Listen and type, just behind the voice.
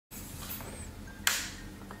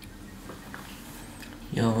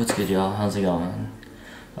Yo, what's good, y'all? How's it going?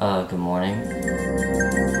 Good morning.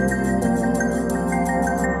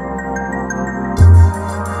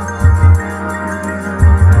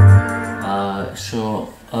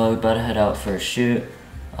 We're about to head out for a shoot.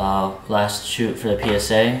 Last shoot for the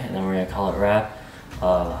PSA, and then we're gonna call it wrap.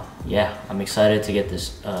 Yeah, I'm excited to get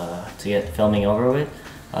this, to get filming over with,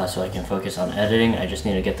 so I can focus on editing. I just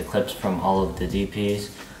need to get the clips from all of the DPs,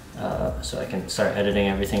 so I can start editing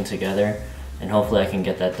everything together. And hopefully I can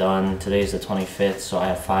get that done. Today's the 25th, so I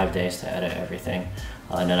have 5 days to edit everything.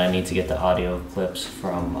 And then I need to get the audio clips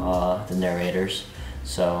from the narrators.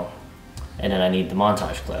 And then I need the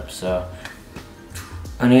montage clips. So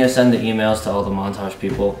I need to send the emails to all the montage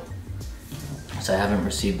people. So I haven't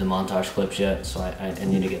received the montage clips yet, so I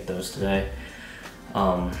need to get those today.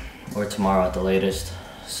 Or tomorrow at the latest.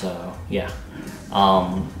 So yeah,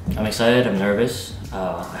 I'm excited, I'm nervous.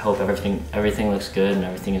 I hope everything looks good and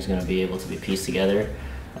everything is gonna be able to be pieced together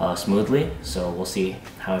smoothly. So we'll see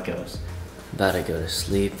how it goes. About to go to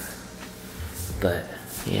sleep, but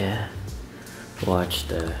yeah, watched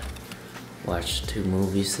 2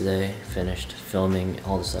 movies today, finished filming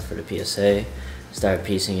all the stuff for the PSA, started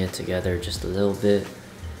piecing it together just a little bit.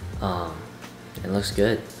 It looks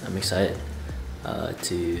good. I'm excited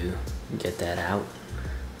to get that out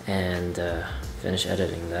and finish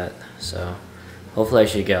editing that. So hopefully I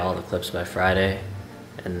should get all the clips by Friday,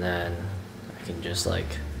 and then I can just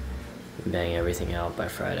like bang everything out by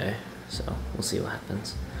Friday. So we'll see what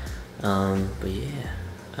happens. But yeah,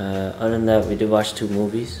 other than that, we did watch 2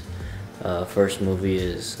 movies. First movie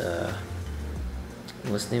is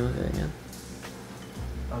what's the name of it again?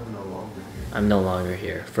 I'm No Longer Here. I'm No Longer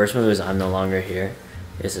Here. First movie is I'm No Longer Here.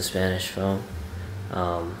 It's a Spanish film,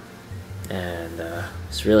 and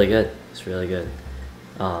it's really good. It's really good.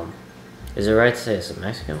 Is it right to say it's a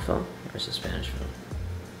Mexican film or it's a Spanish film?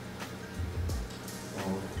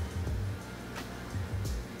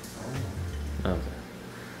 Okay.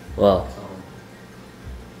 Well.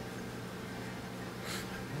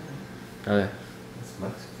 Okay. It's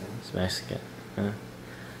Mexican. It's Mexican.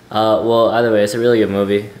 Well, either way, it's a really good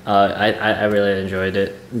movie. I really enjoyed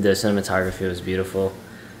it. The cinematography was beautiful.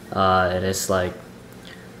 And it's like,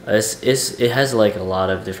 it has like a lot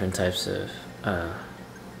of different types of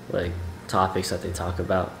like topics that they talk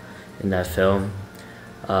about in that film,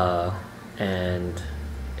 and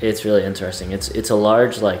it's really interesting. It's a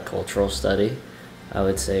large like cultural study, I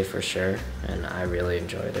would say, for sure, and I really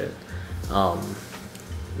enjoyed it.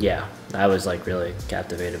 Yeah, I was like really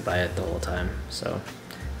captivated by it the whole time. So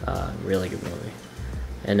really good movie.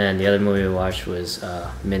 And then the other movie we watched was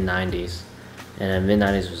Mid-90s, and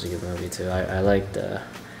Mid-90s was a good movie too. I liked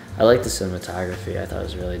the cinematography. I thought it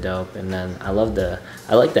was really dope, and then I liked the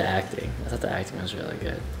acting. I thought the acting was really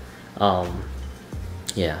good.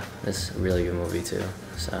 Yeah, it's a really good movie too.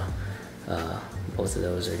 So both of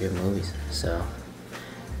those are good movies. So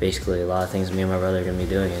basically, a lot of things me and my brother are gonna be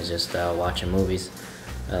doing is just watching movies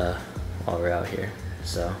while we're out here.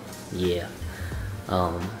 So yeah,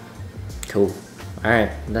 cool. All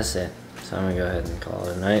right, that's it. So I'm gonna go ahead and call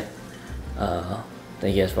it a night.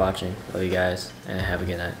 Thank you guys for watching. Love you guys, and have a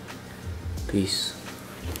good night. Peace.